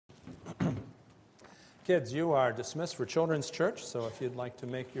Kids, you are dismissed for Children's Church, so if you'd like to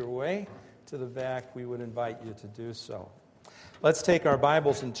make your way to the back, we would invite you to do so. Let's take our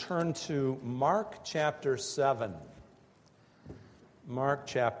Bibles and turn to Mark chapter 7. Mark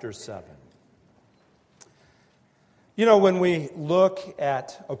chapter 7. You know, when we look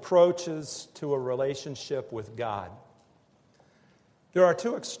at approaches to a relationship with God, there are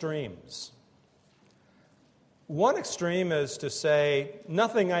two extremes. One extreme is to say,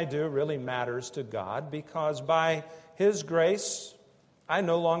 nothing I do really matters to God because by His grace, I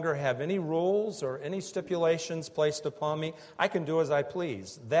no longer have any rules or any stipulations placed upon me. I can do as I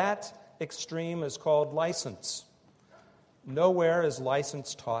please. That extreme is called license. Nowhere is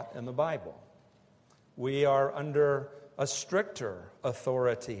license taught in the Bible. We are under a stricter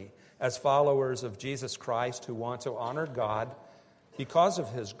authority as followers of Jesus Christ who want to honor God because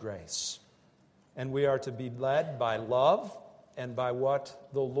of His grace. And we are to be led by love and by what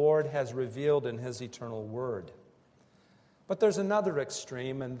the Lord has revealed in His eternal Word. But there's another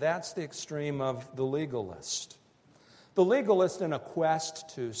extreme, and that's the extreme of the legalist. The legalist, in a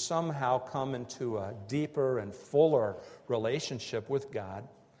quest to somehow come into a deeper and fuller relationship with God,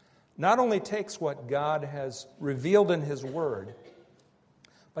 not only takes what God has revealed in His Word,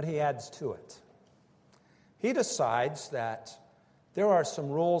 but he adds to it. He decides that there are some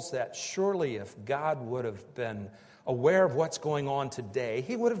rules that surely if God would have been aware of what's going on today,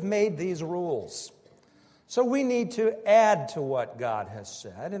 He would have made these rules. So we need to add to what God has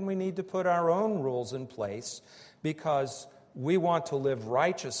said, and we need to put our own rules in place because we want to live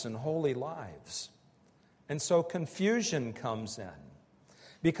righteous and holy lives. And so confusion comes in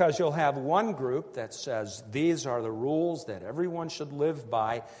because you'll have one group that says these are the rules that everyone should live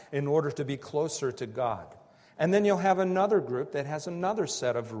by in order to be closer to God. And then you'll have another group that has another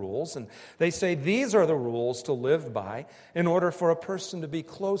set of rules, and they say these are the rules to live by in order for a person to be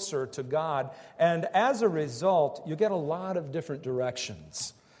closer to God. And as a result, you get a lot of different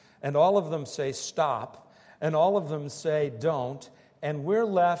directions. And all of them say stop, and all of them say don't, and we're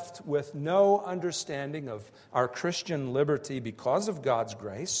left with no understanding of our Christian liberty because of God's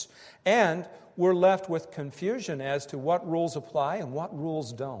grace, and we're left with confusion as to what rules apply and what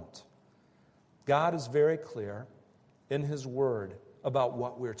rules don't. God is very clear in His Word about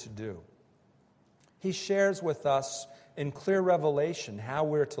what we're to do. He shares with us in clear revelation how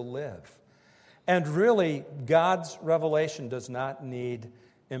we're to live. And really, God's revelation does not need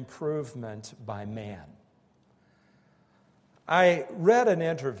improvement by man. I read an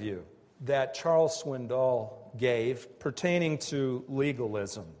interview that Charles Swindoll gave pertaining to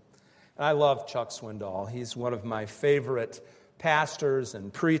legalism. I love Chuck Swindoll. He's one of my favorite pastors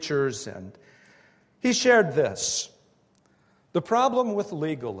and preachers, and he shared this. The problem with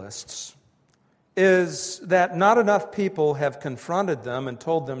legalists is that not enough people have confronted them and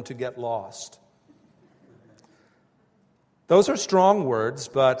told them to get lost. Those are strong words,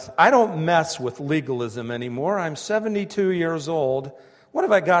 but I don't mess with legalism anymore. I'm 72 years old. What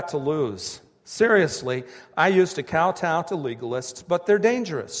have I got to lose? Seriously, I used to kowtow to legalists, but they're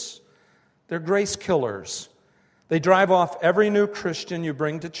dangerous. They're grace killers. They drive off every new Christian you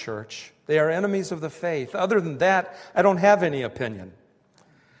bring to church. They are enemies of the faith. Other than that, I don't have any opinion.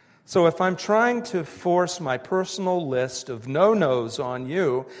 So if I'm trying to force my personal list of no-nos on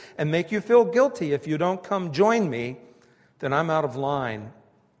you and make you feel guilty if you don't come join me, then I'm out of line,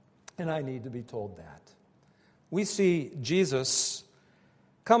 and I need to be told that. We see Jesus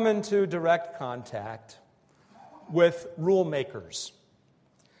come into direct contact with rule makers.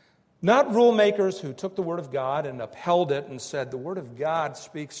 Not rule makers who took the Word of God and upheld it and said, the Word of God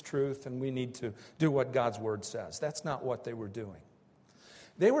speaks truth and we need to do what God's Word says. That's not what they were doing.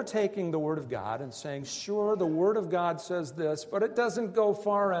 They were taking the Word of God and saying, sure, the Word of God says this, but it doesn't go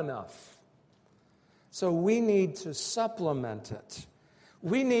far enough. So we need to supplement it.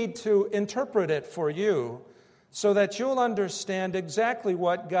 We need to interpret it for you so that you'll understand exactly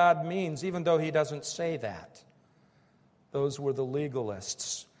what God means, even though He doesn't say that. Those were the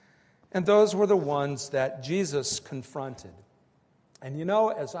legalists. And those were the ones that Jesus confronted. And you know,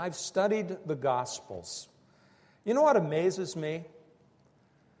 as I've studied the Gospels, you know what amazes me?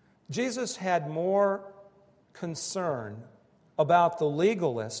 Jesus had more concern about the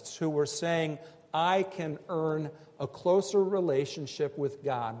legalists who were saying, I can earn a closer relationship with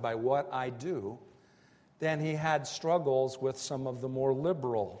God by what I do, than He had struggles with some of the more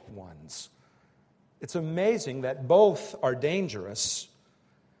liberal ones. It's amazing that both are dangerous,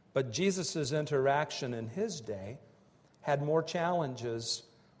 but Jesus' interaction in His day had more challenges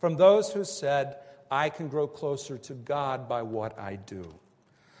from those who said, I can grow closer to God by what I do.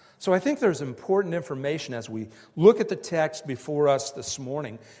 So I think there's important information as we look at the text before us this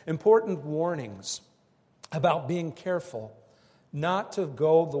morning, important warnings. about being careful not to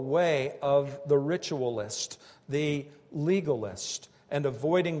go the way of the ritualist, the legalist, and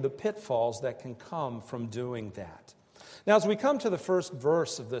avoiding the pitfalls that can come from doing that. Now, as we come to the first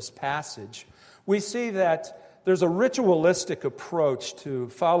verse of this passage, we see that there's a ritualistic approach to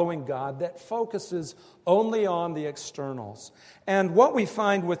following God that focuses only on the externals. And what we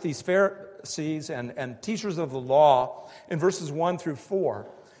find with these Pharisees and teachers of the law in verses 1 through 4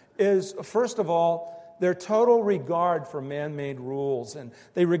 is, first of all, their total regard for man-made rules. And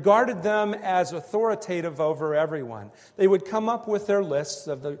they regarded them as authoritative over everyone. They would come up with their lists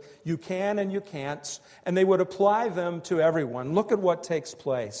of the you can and you can'ts, and they would apply them to everyone. Look at what takes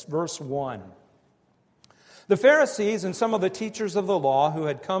place. Verse 1. The Pharisees and some of the teachers of the law who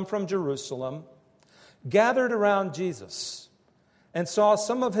had come from Jerusalem gathered around Jesus and saw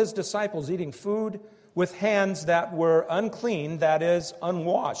some of his disciples eating food with hands that were unclean, that is,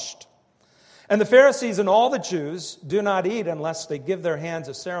 unwashed. And the Pharisees and all the Jews do not eat unless they give their hands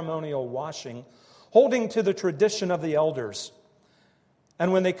a ceremonial washing, holding to the tradition of the elders.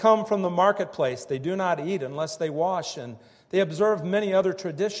 And when they come from the marketplace, they do not eat unless they wash, and they observe many other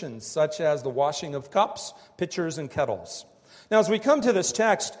traditions, such as the washing of cups, pitchers, and kettles. Now, as we come to this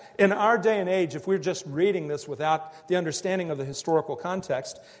text, in our day and age, if we're just reading this without the understanding of the historical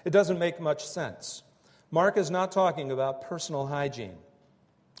context, it doesn't make much sense. Mark is not talking about personal hygiene.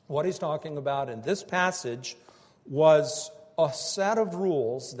 What he's talking about in this passage was a set of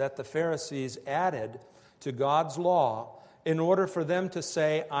rules that the Pharisees added to God's law in order for them to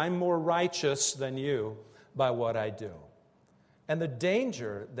say, I'm more righteous than you by what I do. And the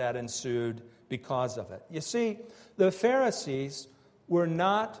danger that ensued because of it. You see, the Pharisees were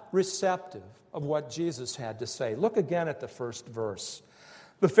not receptive of what Jesus had to say. Look again at the first verse.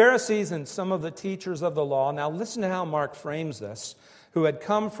 The Pharisees and some of the teachers of the law, now listen to how Mark frames this, who had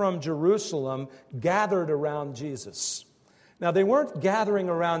come from Jerusalem, gathered around Jesus. Now, they weren't gathering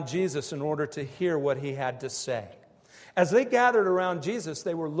around Jesus in order to hear what he had to say. As they gathered around Jesus,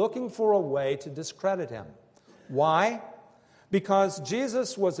 they were looking for a way to discredit him. Why? Because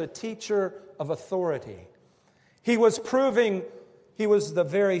Jesus was a teacher of authority. He was proving he was the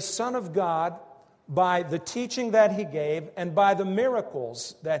very Son of God by the teaching that he gave and by the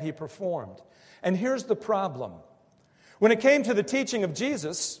miracles that he performed. And here's the problem. When it came to the teaching of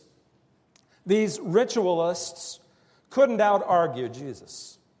Jesus, these ritualists couldn't out-argue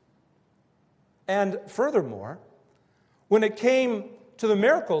Jesus. And furthermore, when it came to the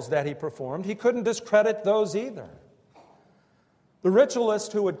miracles that he performed, he couldn't discredit those either. The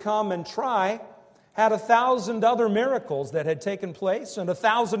ritualist who would come and try had 1,000 other miracles that had taken place and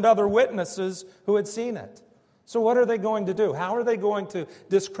 1,000 other witnesses who had seen it. So what are they going to do? How are they going to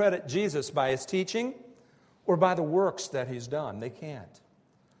discredit Jesus by his teaching or by the works that he's done? They can't.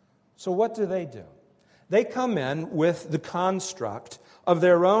 So what do? They come in with the construct of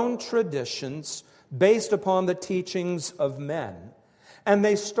their own traditions based upon the teachings of men. And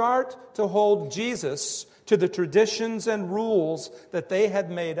they start to hold Jesus to the traditions and rules that they had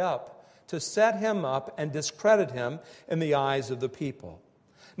made up to set him up and discredit him in the eyes of the people.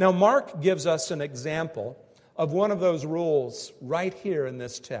 Now, Mark gives us an example of one of those rules right here in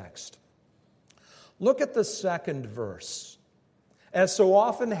this text. Look at the second verse. As so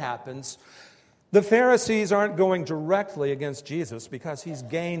often happens, the Pharisees aren't going directly against Jesus because he's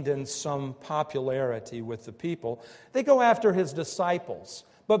gained in some popularity with the people. They go after his disciples.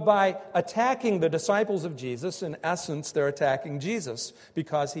 But by attacking the disciples of Jesus, in essence, they're attacking Jesus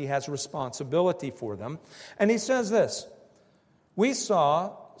because he has responsibility for them. And he says this, we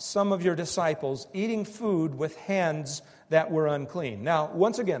saw some of your disciples eating food with hands that were unclean. Now,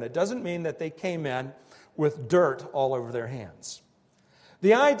 once again, it doesn't mean that they came in with dirt all over their hands.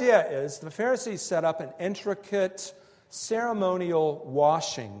 The idea is the Pharisees set up an intricate ceremonial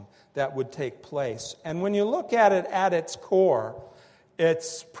washing that would take place. And when you look at it at its core,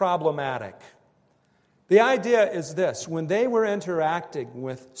 it's problematic. The idea is this: when they were interacting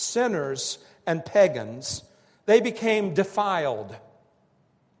with sinners and pagans, they became defiled.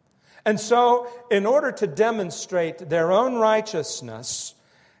 And so, in order to demonstrate their own righteousness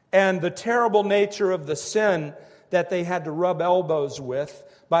and the terrible nature of the sin that they had to rub elbows with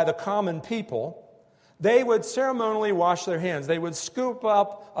by the common people, they would ceremonially wash their hands. They would scoop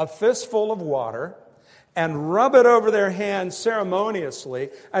up a fistful of water and rub it over their hands ceremoniously,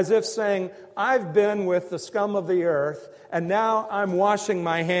 as if saying, I've been with the scum of the earth, and now I'm washing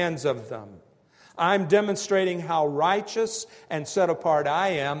my hands of them. I'm demonstrating how righteous and set apart I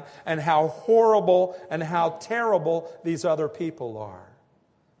am, and how horrible and how terrible these other people are.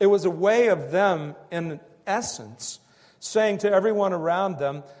 It was a way of them, in essence, saying to everyone around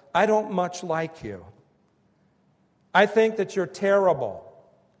them, I don't much like you. I think that you're terrible.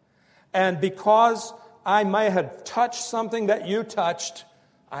 And because I may have touched something that you touched,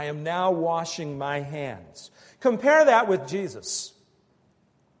 I am now washing my hands. Compare that with Jesus.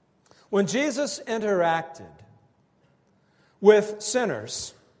 When Jesus interacted with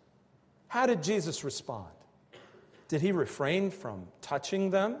sinners, how did Jesus respond? Did he refrain from touching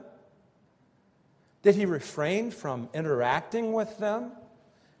them? Did he refrain from interacting with them?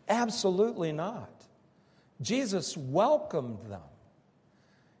 Absolutely not. Jesus welcomed them.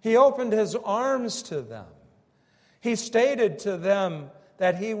 He opened his arms to them. He stated to them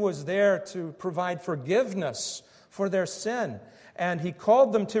that he was there to provide forgiveness for their sin. And he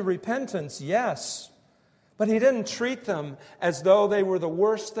called them to repentance, yes. But he didn't treat them as though they were the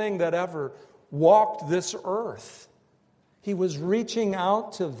worst thing that ever walked this earth. He was reaching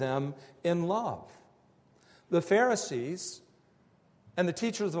out to them in love. The Pharisees and the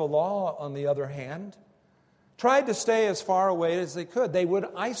teachers of the law, on the other hand, tried to stay as far away as they could. They would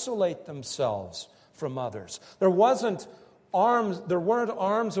isolate themselves from others. There weren't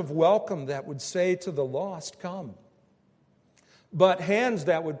arms of welcome that would say to the lost, "Come," but hands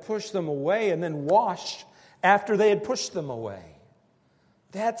that would push them away and then wash after they had pushed them away.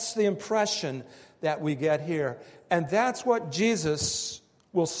 That's the impression that we get here. And that's what Jesus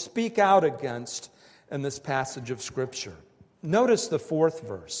will speak out against in this passage of Scripture. Notice the 4th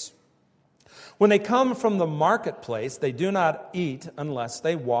verse. When they come from the marketplace, they do not eat unless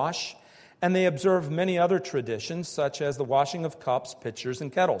they wash, and they observe many other traditions, such as the washing of cups, pitchers,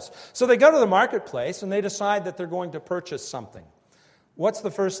 and kettles. So they go to the marketplace, and they decide that they're going to purchase something. What's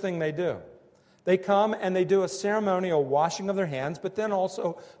the first thing they do? They come and they do a ceremonial washing of their hands, but then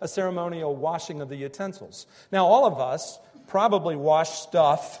also a ceremonial washing of the utensils. Now, all of us probably wash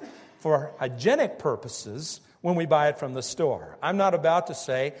stuff for hygienic purposes when we buy it from the store. I'm not about to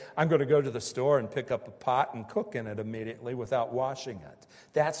say I'm going to go to the store and pick up a pot and cook in it immediately without washing it.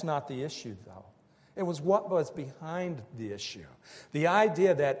 That's not the issue, though. It was what was behind the issue. The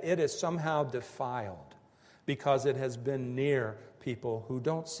idea that it is somehow defiled because it has been near people who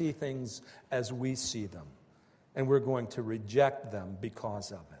don't see things as we see them, and we're going to reject them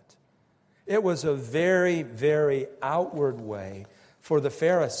because of it. It was a very, very outward way for the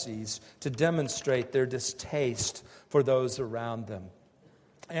Pharisees to demonstrate their distaste for those around them.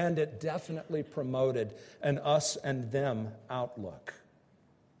 And it definitely promoted an us and them outlook.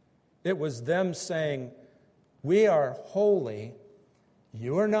 It was them saying, "We are holy,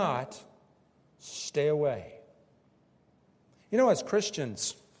 you are not, stay away." You know, as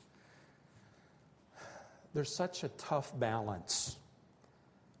Christians, there's such a tough balance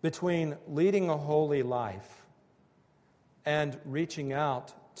between leading a holy life and reaching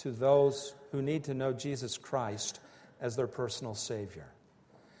out to those who need to know Jesus Christ as their personal Savior.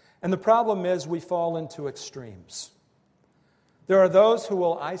 And the problem is we fall into extremes. There are those who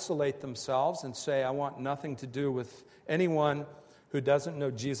will isolate themselves and say, "I want nothing to do with anyone who doesn't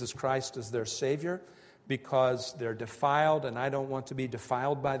know Jesus Christ as their Savior because they're defiled and I don't want to be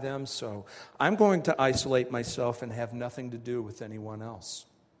defiled by them, so I'm going to isolate myself and have nothing to do with anyone else."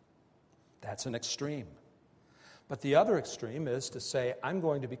 That's an extreme. But the other extreme is to say, "I'm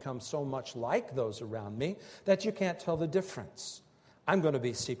going to become so much like those around me that you can't tell the difference. I'm going to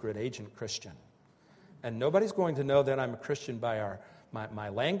be secret agent Christian. And nobody's going to know that I'm a Christian by my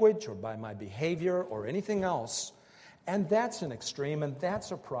language or by my behavior or anything else." And that's an extreme, and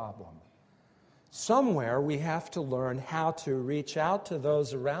that's a problem. Somewhere we have to learn how to reach out to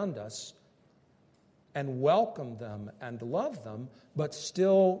those around us and welcome them and love them, but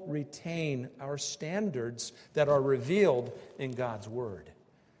still retain our standards that are revealed in God's Word.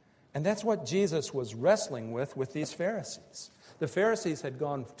 And that's what Jesus was wrestling with these Pharisees. The Pharisees had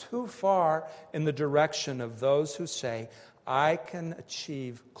gone too far in the direction of those who say, "I can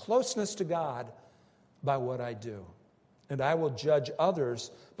achieve closeness to God by what I do. And I will judge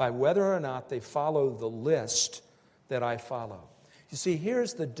others by whether or not they follow the list that I follow." You see,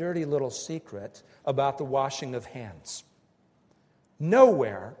 here's the dirty little secret about the washing of hands.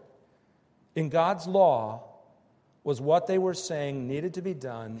 Nowhere in God's law was what they were saying needed to be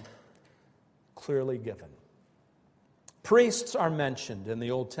done clearly given. Priests are mentioned in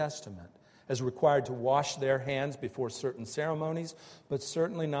the Old Testament as required to wash their hands before certain ceremonies, but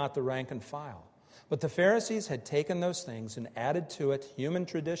certainly not the rank and file. But the Pharisees had taken those things and added to it human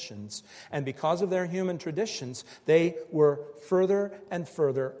traditions, and because of their human traditions, they were further and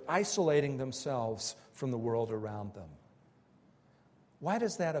further isolating themselves from the world around them. Why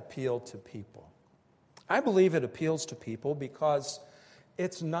does that appeal to people? I believe it appeals to people because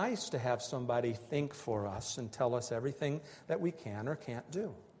it's nice to have somebody think for us and tell us everything that we can or can't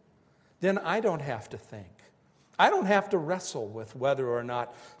do. Then I don't have to think. I don't have to wrestle with whether or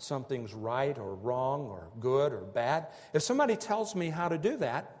not something's right or wrong or good or bad. If somebody tells me how to do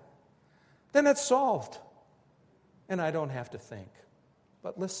that, then it's solved. And I don't have to think.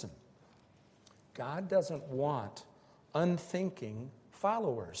 But listen, God doesn't want unthinking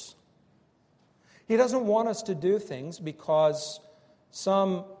followers. He doesn't want us to do things because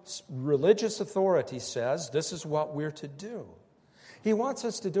some religious authority says this is what we're to do. He wants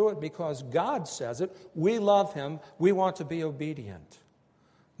us to do it because God says it. We love Him. We want to be obedient.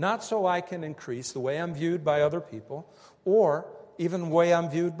 Not so I can increase the way I'm viewed by other people or even the way I'm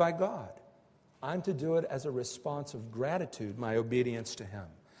viewed by God. I'm to do it as a response of gratitude, my obedience to Him.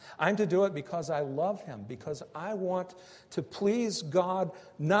 I'm to do it because I love Him, because I want to please God,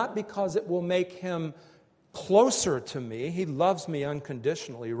 not because it will make Him closer to me. He loves me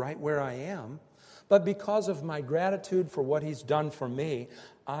unconditionally right where I am. But because of my gratitude for what He's done for me,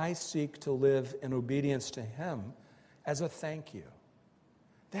 I seek to live in obedience to Him as a thank you.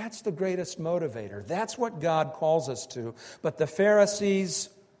 That's the greatest motivator. That's what God calls us to. But the Pharisees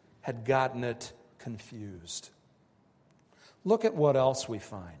had gotten it confused. Look at what else we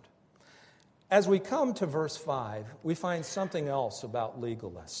find. As we come to verse 5, we find something else about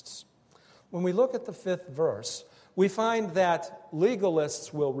legalists. When we look at the 5th verse, we find that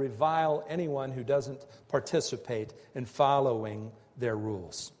legalists will revile anyone who doesn't participate in following their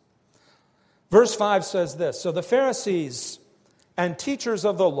rules. Verse 5 says this, "So the Pharisees and teachers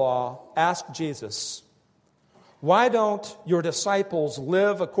of the law asked Jesus, 'Why don't your disciples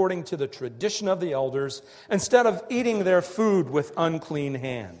live according to the tradition of the elders instead of eating their food with unclean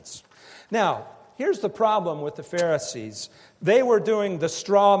hands?'" Now, here's the problem with the Pharisees. They were doing the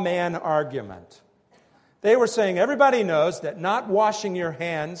straw man argument. They were saying, everybody knows that not washing your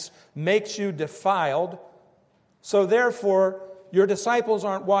hands makes you defiled, so therefore your disciples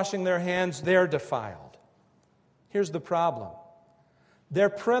aren't washing their hands, they're defiled. Here's the problem. Their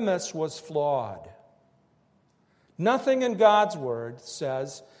premise was flawed. Nothing in God's Word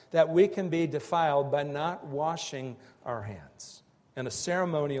says that we can be defiled by not washing our hands in a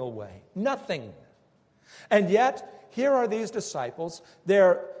ceremonial way. Nothing. And yet, here are these disciples.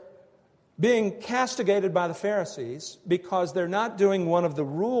 They're being castigated by the Pharisees because they're not doing one of the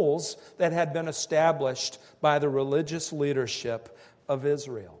rules that had been established by the religious leadership of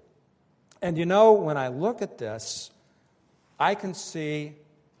Israel. And you know, when I look at this, I can see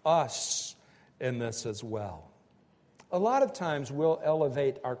us in this as well. A lot of times we'll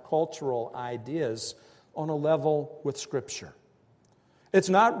elevate our cultural ideas on a level with Scripture. It's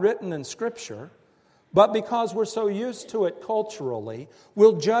not written in Scripture, but because we're so used to it culturally,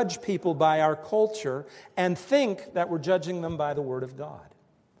 we'll judge people by our culture and think that we're judging them by the Word of God.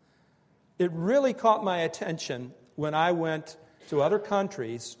 It really caught my attention when I went to other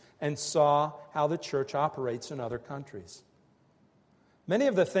countries and saw how the church operates in other countries. Many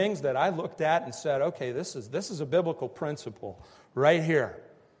of the things that I looked at and said, okay, this is a biblical principle right here.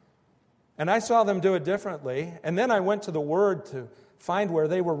 And I saw them do it differently. And then I went to the Word to find where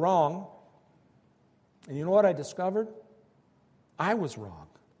they were wrong. And you know what I discovered? I was wrong.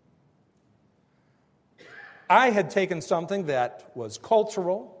 I had taken something that was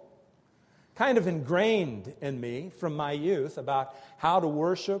cultural, kind of ingrained in me from my youth about how to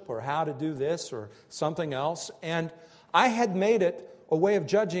worship or how to do this or something else, and I had made it a way of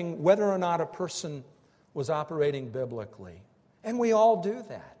judging whether or not a person was operating biblically. And we all do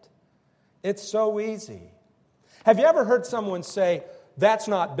that. It's so easy. Have you ever heard someone say, that's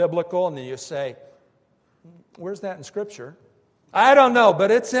not biblical, and then you say, where's that in Scripture? I don't know,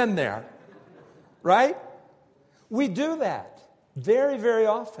 but it's in there. Right? We do that very, very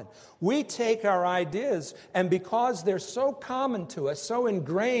often. We take our ideas, and because they're so common to us, so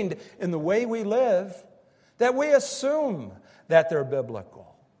ingrained in the way we live, that we assume that they're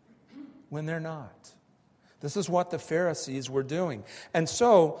biblical when they're not. This is what the Pharisees were doing. And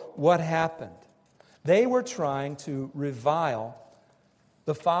so, what happened? They were trying to revile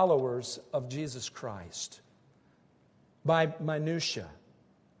the followers of Jesus Christ by minutia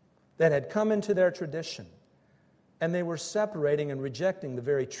that had come into their tradition. And they were separating and rejecting the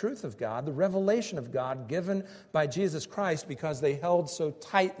very truth of God, the revelation of God given by Jesus Christ, because they held so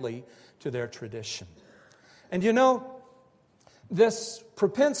tightly to their tradition. And you know, this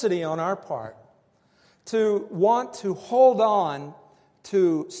propensity on our part to want to hold on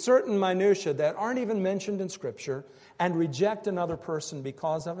to certain minutia that aren't even mentioned in Scripture and reject another person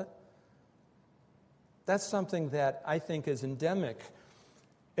because of it, that's something that I think is endemic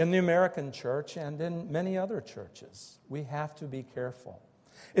in the American church and in many other churches. We have to be careful.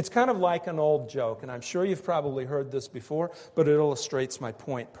 It's kind of like an old joke, and I'm sure you've probably heard this before, but it illustrates my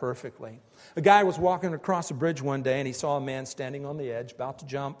point perfectly. A guy was walking across a bridge one day, and he saw a man standing on the edge, about to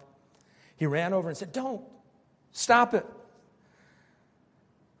jump. He ran over and said, "Don't. Stop it."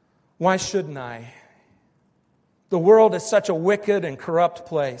 "Why shouldn't I? The world is such a wicked and corrupt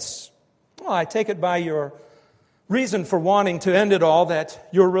place." "Well, I take it by your reason for wanting to end it all that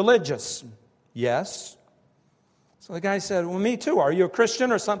you're religious." "Yes." So the guy said, "Well, me too. Are you a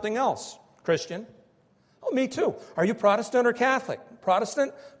Christian or something else?" "Christian." "Oh, me too. Are you Protestant or Catholic?"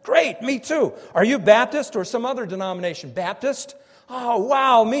 "Protestant." "Great, me too. Are you Baptist or some other denomination?" "Baptist." "Oh,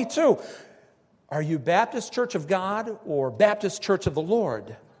 wow, me too. Are you Baptist Church of God or Baptist Church of the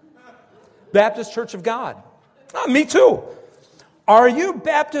Lord?" "Baptist Church of God." "Oh, me too. Are you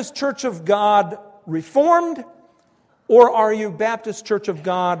Baptist Church of God Reformed or are you Baptist Church of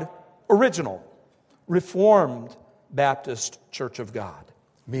God Original?" "Reformed Baptist Church of God."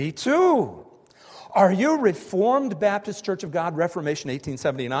 "Me too. Are you Reformed Baptist Church of God Reformation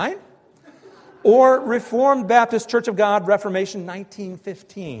 1879 or Reformed Baptist Church of God Reformation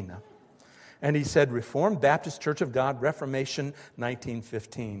 1915? And he said, "Reformed Baptist Church of God Reformation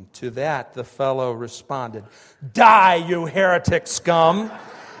 1915. To that, the fellow responded, "Die, you heretic scum!"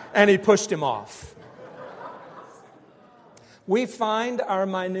 And he pushed him off. We find our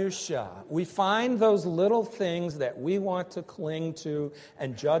minutiae. We find those little things that we want to cling to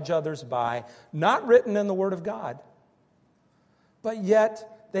and judge others by, not written in the Word of God, but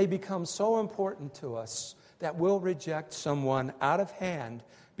yet they become so important to us that we'll reject someone out of hand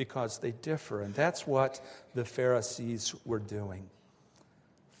because they differ. And that's what the Pharisees were doing.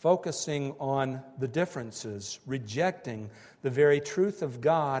 Focusing on the differences, rejecting the very truth of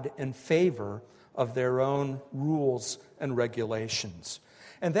God in favor of their own rules and regulations.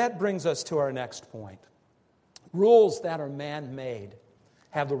 And that brings us to our next point. Rules that are man-made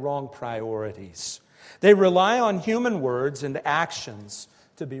have the wrong priorities. They rely on human words and actions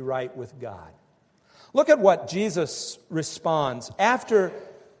to be right with God. Look at what Jesus responds after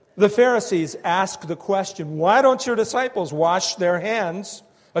the Pharisees ask the question, "Why don't your disciples wash their hands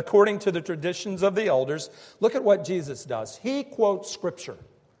according to the traditions of the elders?" Look at what Jesus does. He quotes Scripture.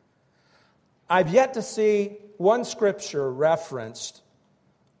 I've yet to see one Scripture referenced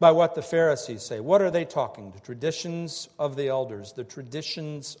by what the Pharisees say. What are they talking? The traditions of the elders, the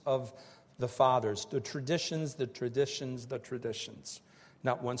traditions of the fathers, the traditions.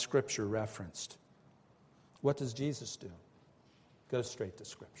 Not one Scripture referenced. What does Jesus do? Goes straight to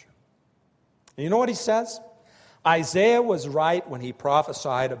Scripture. And you know what he says? Isaiah was right when he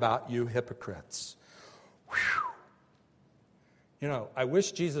prophesied about you hypocrites. Whew. You know, I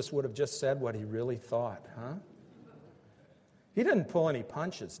wish Jesus would have just said what he really thought, huh? He didn't pull any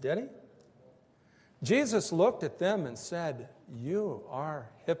punches, did he? Jesus looked at them and said, "You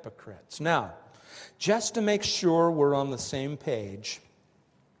are hypocrites." Now, just to make sure we're on the same page,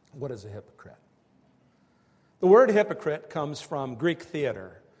 what is a hypocrite? The word hypocrite comes from Greek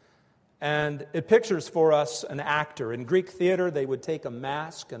theater, and it pictures for us an actor. In Greek theater, they would take a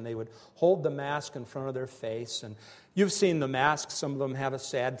mask and they would hold the mask in front of their face. And you've seen the masks. Some of them have a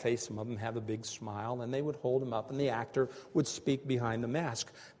sad face, some of them have a big smile, and they would hold them up, and the actor would speak behind the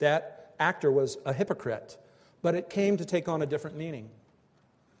mask. That actor was a hypocrite, but it came to take on a different meaning.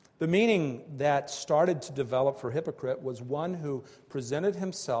 The meaning that started to develop for hypocrite was one who presented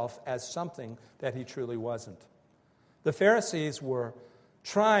himself as something that he truly wasn't. The Pharisees were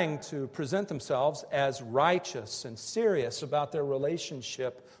trying to present themselves as righteous and serious about their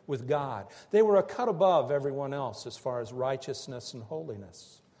relationship with God. They were a cut above everyone else as far as righteousness and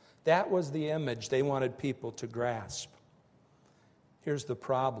holiness. That was the image they wanted people to grasp. Here's the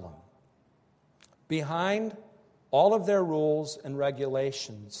problem. Behind all of their rules and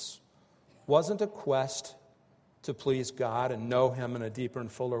regulations wasn't a quest to please God and know Him in a deeper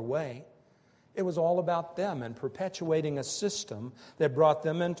and fuller way. It was all about them and perpetuating a system that brought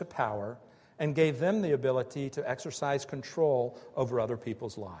them into power and gave them the ability to exercise control over other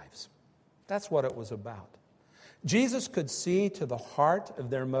people's lives. That's what it was about. Jesus could see to the heart of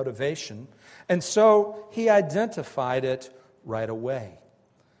their motivation, and so He identified it right away.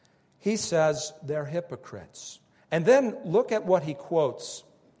 He says they're hypocrites. And then look at what He quotes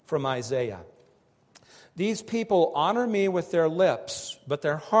from Isaiah. "These people honor me with their lips, but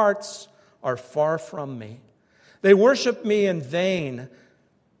their hearts are far from me. They worship me in vain.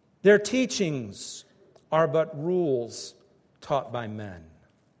 Their teachings are but rules taught by men."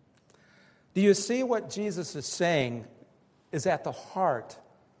 Do you see what Jesus is saying is at the heart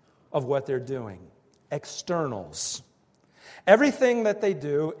of what they're doing? Externals. Everything that they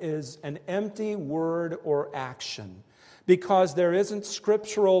do is an empty word or action. because there isn't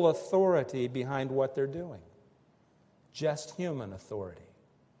scriptural authority behind what they're doing, just human authority.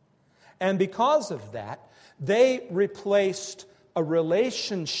 And because of that, they replaced a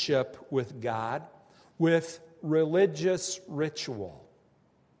relationship with God with religious ritual.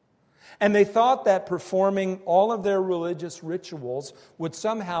 And they thought that performing all of their religious rituals would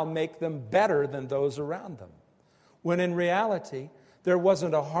somehow make them better than those around them, when in reality, there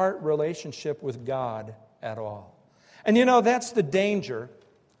wasn't a heart relationship with God at all. And that's the danger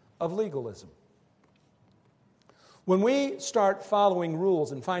of legalism. When we start following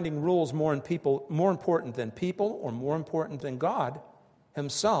rules and finding rules more important than people or more important than God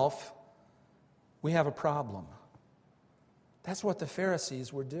Himself, we have a problem. That's what the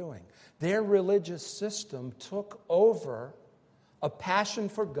Pharisees were doing. Their religious system took over a passion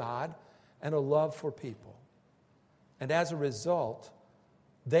for God and a love for people. And as a result,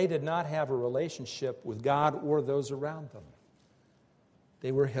 they did not have a relationship with God or those around them.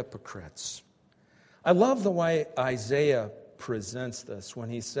 They were hypocrites. I love the way Isaiah presents this when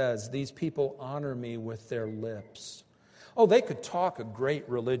he says, "These people honor me with their lips." Oh, they could talk a great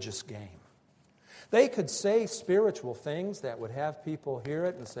religious game. They could say spiritual things that would have people hear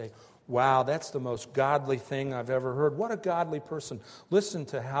it and say, "Wow, that's the most godly thing I've ever heard. What a godly person. Listen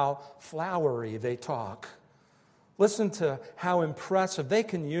to how flowery they talk. Listen to how impressive. They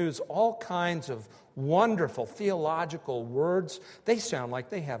can use all kinds of wonderful theological words. They sound like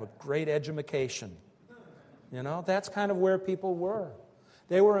they have a great education." That's kind of where people were.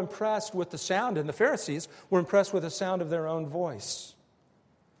 They were impressed with the sound, and the Pharisees were impressed with the sound of their own voice.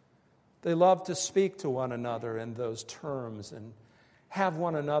 They loved to speak to one another in those terms and have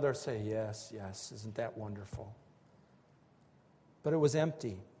one another say, "Yes, yes, isn't that wonderful?" But it was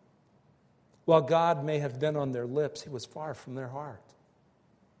empty. While God may have been on their lips, He was far from their heart.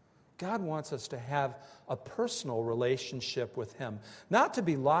 God wants us to have a personal relationship with Him, not to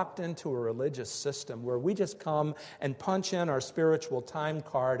be locked into a religious system where we just come and punch in our spiritual time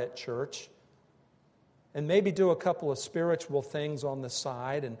card at church and maybe do a couple of spiritual things on the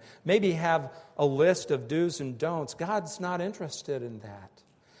side and maybe have a list of do's and don'ts. God's not interested in that.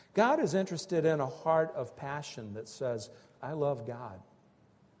 God is interested in a heart of passion that says, "I love God.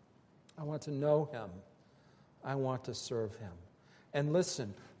 I want to know Him. I want to serve Him." And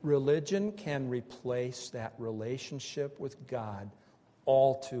listen, religion can replace that relationship with God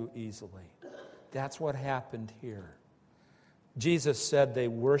all too easily. That's what happened here. Jesus said they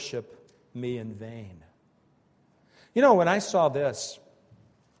worship me in vain. When I saw this,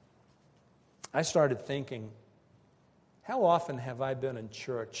 I started thinking, how often have I been in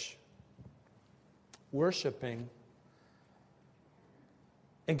church worshiping,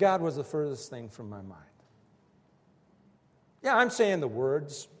 and God was the furthest thing from my mind? Yeah, I'm saying the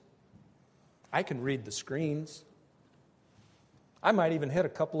words. I can read the screens. I might even hit a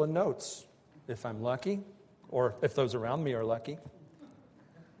couple of notes if I'm lucky, or if those around me are lucky.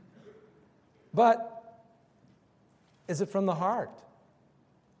 But is it from the heart?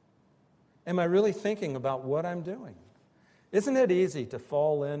 Am I really thinking about what I'm doing? Isn't it easy to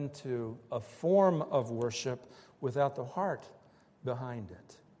fall into a form of worship without the heart behind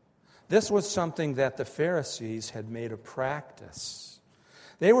it? This was something that the Pharisees had made a practice.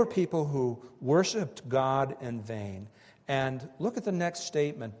 They were people who worshiped God in vain. And look at the next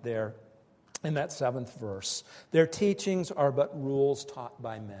statement there in that 7th verse. Their teachings are but rules taught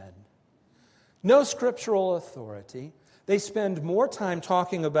by men. No scriptural authority. They spend more time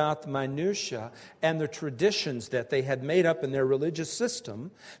talking about the minutiae and the traditions that they had made up in their religious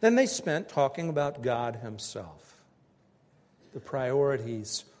system than they spent talking about God Himself. The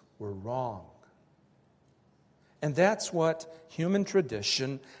priorities were wrong. And that's what human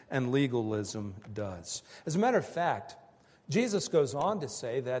tradition and legalism does. As a matter of fact, Jesus goes on to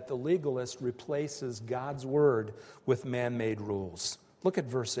say that the legalist replaces God's word with man-made rules. Look at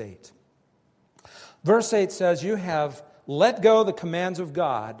verse 8. Verse 8 says, "You have let go the commands of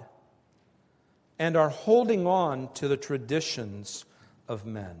God and are holding on to the traditions of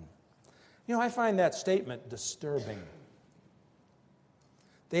men." I find that statement disturbing.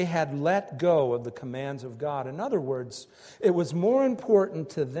 They had let go of the commands of God. In other words, it was more important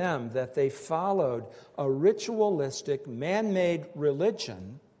to them that they followed a ritualistic, man-made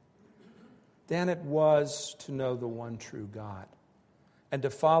religion than it was to know the one true God and to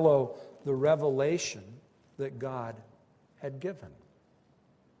follow the revelation that God had given.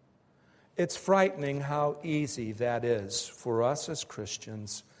 It's frightening how easy that is for us as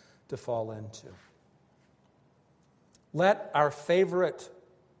Christians to fall into. Let our favorite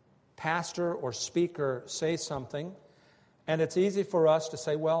pastor or speaker say something, And it's easy for us to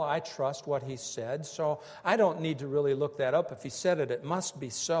say, well, I trust what he said, so I don't need to really look that up. If he said it, it must be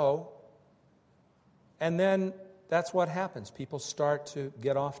so. And then that's what happens. People start to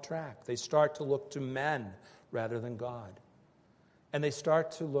get off track. They start to look to men rather than God. And they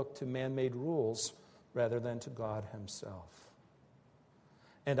start to look to man-made rules rather than to God himself.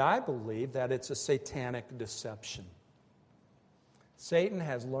 And I believe that it's a satanic deception. Satan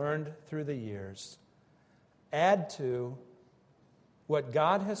has learned through the years, add to what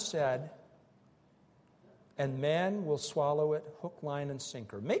God has said, and man will swallow it hook, line, and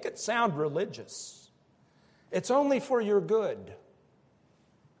sinker. Make it sound religious. It's only for your good.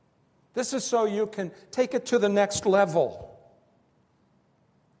 This is so you can take it to the next level.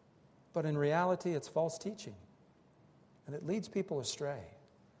 But in reality, it's false teaching. And it leads people astray.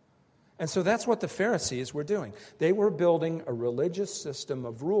 And so that's what the Pharisees were doing. They were building a religious system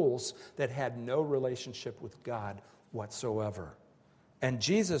of rules that had no relationship with God whatsoever. And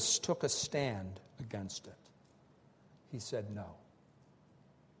Jesus took a stand against it. He said no.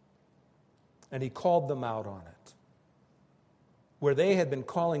 And he called them out on it. Where they had been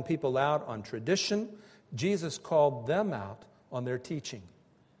calling people out on tradition, Jesus called them out on their teaching.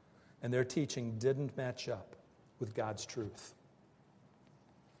 And their teaching didn't match up with God's truth.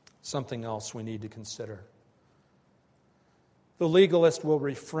 Something else we need to consider. The legalist will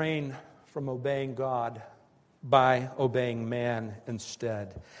refrain from obeying God by obeying man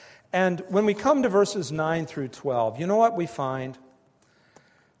instead. And when we come to verses 9 through 12, you know what we find?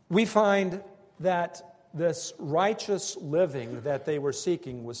 We find that this righteous living that they were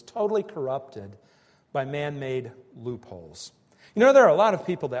seeking was totally corrupted by man-made loopholes. You know, there are a lot of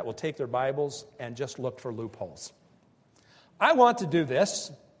people that will take their Bibles and just look for loopholes. I want to do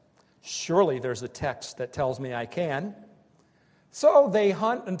this. Surely there's a text that tells me I can. So they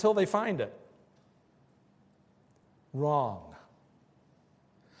hunt until they find it. Wrong.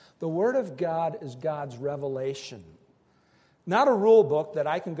 The Word of God is God's revelation. Not a rule book that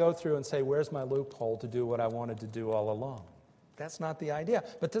I can go through and say, where's my loophole to do what I wanted to do all along? That's not the idea.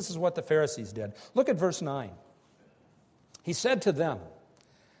 But this is what the Pharisees did. Look at verse 9. He said to them,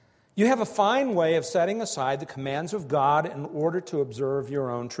 "You have a fine way of setting aside the commands of God in order to observe your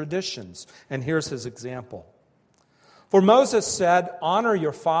own traditions." And here's his example. "For Moses said, 'Honor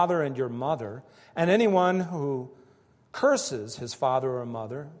your father and your mother,' and anyone who curses his father or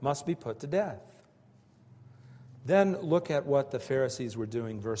mother must be put to death." Then look at what the Pharisees were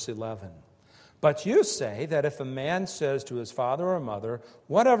doing, verse 11. "But you say that if a man says to his father or mother,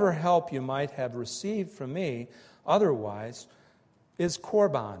 'Whatever help you might have received from me, otherwise is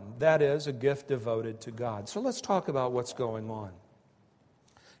korban,' that is, a gift devoted to God." So let's talk about what's going on.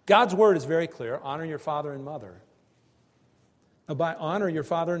 God's word is very clear. Honor your father and mother. Now, by honor your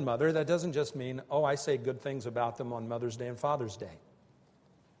father and mother, that doesn't just mean, oh, I say good things about them on Mother's Day and Father's Day.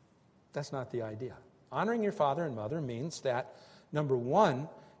 That's not the idea. Honoring your father and mother means that, number one,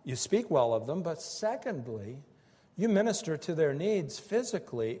 you speak well of them, but secondly, you minister to their needs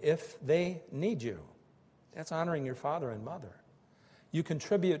physically if they need you. That's honoring your father and mother. You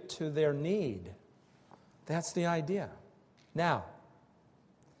contribute to their need. That's the idea. Now,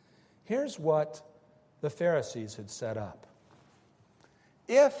 here's what the Pharisees had set up.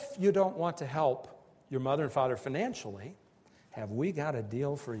 If you don't want to help your mother and father financially, have we got a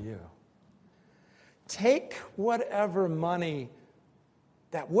deal for you? Take whatever money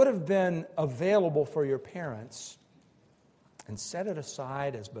that would have been available for your parents and set it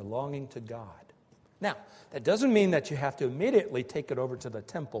aside as belonging to God. Now, that doesn't mean that you have to immediately take it over to the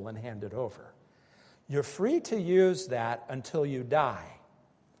temple and hand it over. You're free to use that until you die.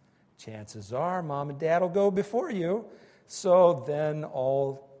 Chances are mom and dad will go before you, so then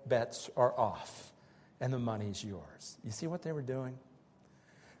all bets are off and the money's yours. You see what they were doing?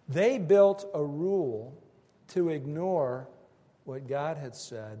 They built a rule to ignore what God had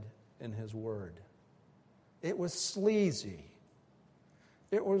said in His Word. It was sleazy.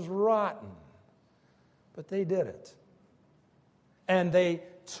 It was rotten. But they did it. And they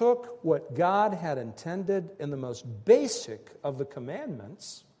took what God had intended in the most basic of the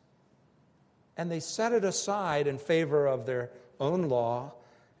commandments, and they set it aside in favor of their own law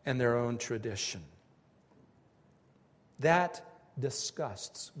and their own tradition. That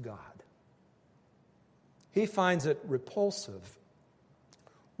disgusts God. He finds it repulsive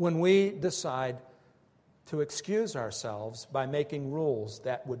when we decide to excuse ourselves by making rules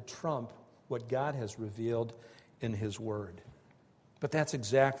that would trump what God has revealed in His Word. But that's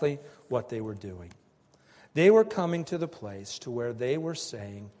exactly what they were doing. They were coming to the place to where they were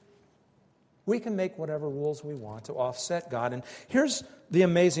saying, we can make whatever rules we want to offset God. And here's the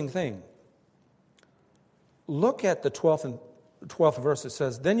amazing thing. look at the 12th verse. It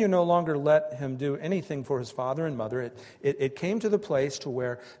says, "Then you no longer let him do anything for his father and mother." It came to the place to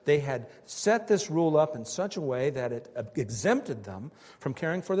where they had set this rule up in such a way that it exempted them from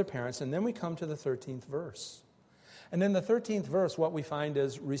caring for their parents. And then we come to the 13th verse. And in the 13th verse, what we find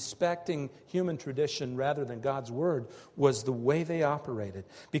is respecting human tradition rather than God's word was the way they operated.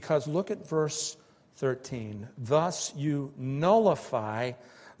 Because look at verse 13. "Thus you nullify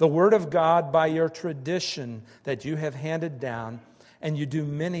the word of God by your tradition that you have handed down, and you do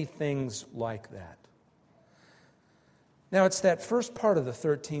many things like that." Now, it's that first part of the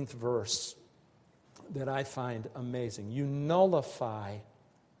 13th verse that I find amazing. You nullify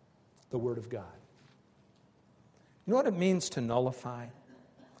the word of God. You know what it means to nullify?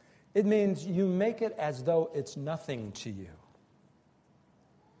 It means you make it as though it's nothing to you.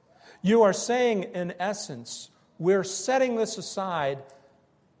 You are saying, in essence, we're setting this aside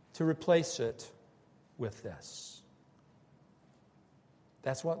to replace it with this.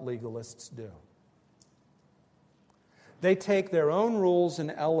 That's what legalists do. They take their own rules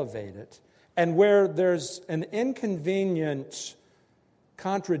and elevate it, and where there's an inconvenient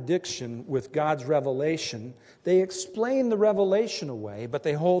contradiction with God's revelation, they explain the revelation away, but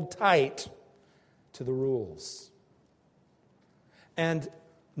they hold tight to the rules. And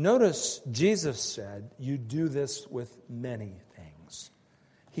notice Jesus said, you do this with many things.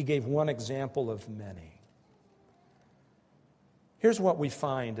 He gave one example of many. Here's what we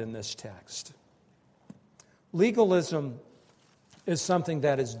find in this text. Legalism is something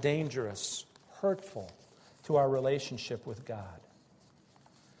that is dangerous, hurtful to our relationship with God.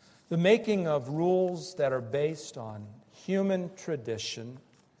 The making of rules that are based on human tradition,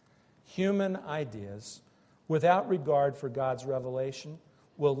 human ideas, without regard for God's revelation,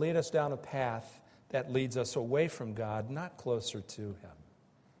 will lead us down a path that leads us away from God, not closer to Him.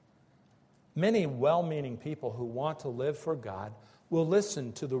 Many well-meaning people who want to live for God will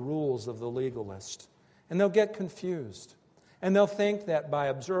listen to the rules of the legalist, and they'll get confused. And they'll think that by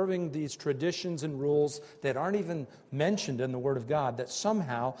observing these traditions and rules that aren't even mentioned in the Word of God, that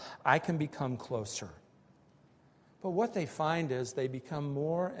somehow I can become closer. But what they find is they become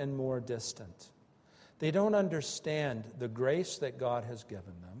more and more distant. They don't understand the grace that God has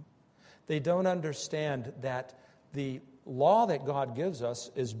given them. They don't understand that the law that God gives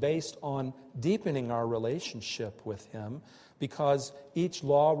us is based on deepening our relationship with Him, because each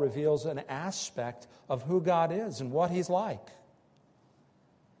law reveals an aspect of who God is and what He's like.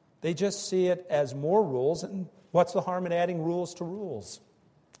 They just see it as more rules, and what's the harm in adding rules to rules?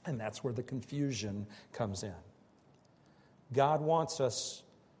 And that's where the confusion comes in. God wants us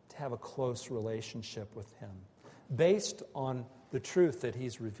to have a close relationship with Him based on the truth that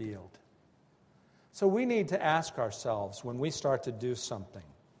He's revealed. So we need to ask ourselves when we start to do something,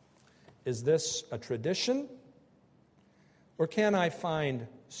 is this a tradition? Or can I find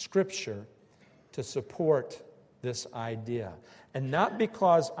Scripture to support this idea? And not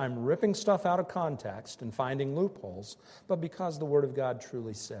because I'm ripping stuff out of context and finding loopholes, but because the Word of God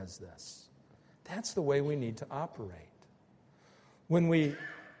truly says this. That's the way we need to operate. When we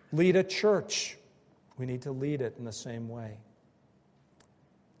lead a church, we need to lead it in the same way.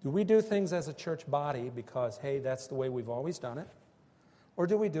 Do we do things as a church body because, hey, that's the way we've always done it? Or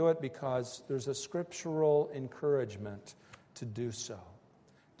do we do it because there's a scriptural encouragement to do so?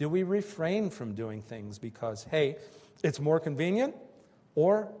 Do we refrain from doing things because, hey, it's more convenient,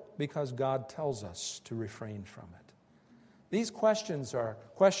 or because God tells us to refrain from it? These questions are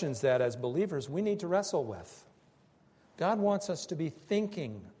questions that, as believers, we need to wrestle with. God wants us to be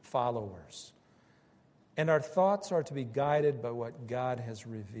thinking followers, and our thoughts are to be guided by what God has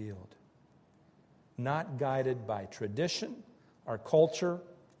revealed, not guided by tradition, our culture,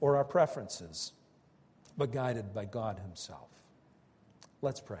 or our preferences, but guided by God Himself.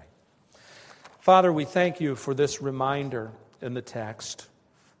 Let's pray. Father, we thank You for this reminder in the text,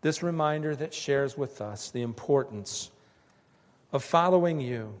 this reminder that shares with us the importance of following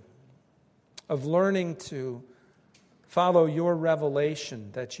You, of learning to follow Your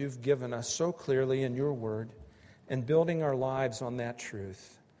revelation that You've given us so clearly in Your Word, and building our lives on that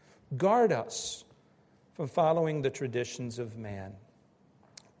truth. Guard us from following the traditions of man.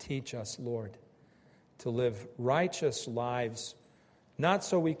 Teach us, Lord, to live righteous lives, not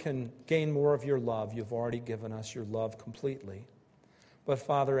so we can gain more of Your love. You've already given us Your love completely. But,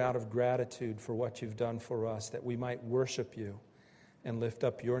 Father, out of gratitude for what You've done for us, that we might worship You and lift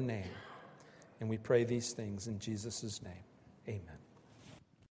up Your name. And we pray these things in Jesus' name. Amen.